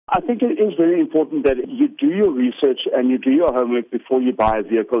I think it is very important that you do your research and you do your homework before you buy a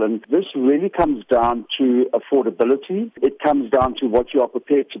vehicle, and this really comes down to affordability. It comes down to what you are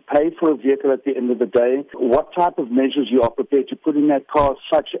prepared to pay for a vehicle at the end of the day, what type of measures you are prepared to put in that car,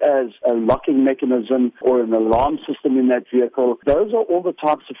 such as a locking mechanism or an alarm system in that vehicle. Those are all the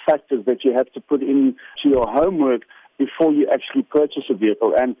types of factors that you have to put into your homework before you actually purchase a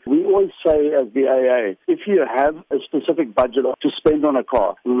vehicle. And we always say as the AA, if you have a specific budget to spend on a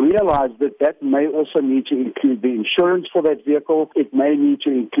car, realize that that may also need to include the insurance for that vehicle. It may need to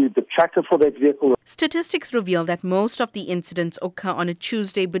include the tracker for that vehicle. Statistics reveal that most of the incidents occur on a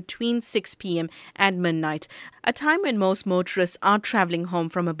Tuesday between 6 p.m. and midnight, a time when most motorists are traveling home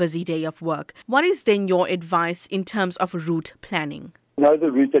from a busy day of work. What is then your advice in terms of route planning? Know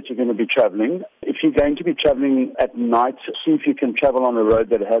the route that you're going to be traveling. If you're going to be traveling at night, see if you can travel on a road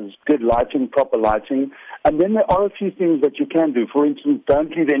that has good lighting, proper lighting. And then there are a few things that you can do. For instance,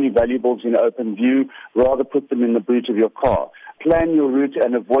 don't leave any valuables in open view. Rather put them in the boot of your car. Plan your route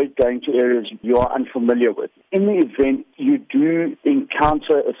and avoid going to areas you are unfamiliar with. In the event you do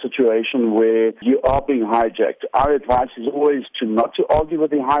encounter a situation where you are being hijacked, our advice is always not to argue with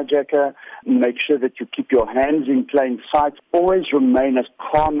the hijacker. Make sure that you keep your hands in plain sight. Always remain as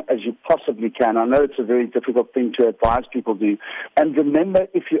calm as you possibly can. I know it's a very difficult thing to advise people to do. And remember,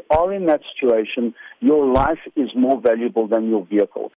 if you are in that situation, your life is more valuable than your vehicle.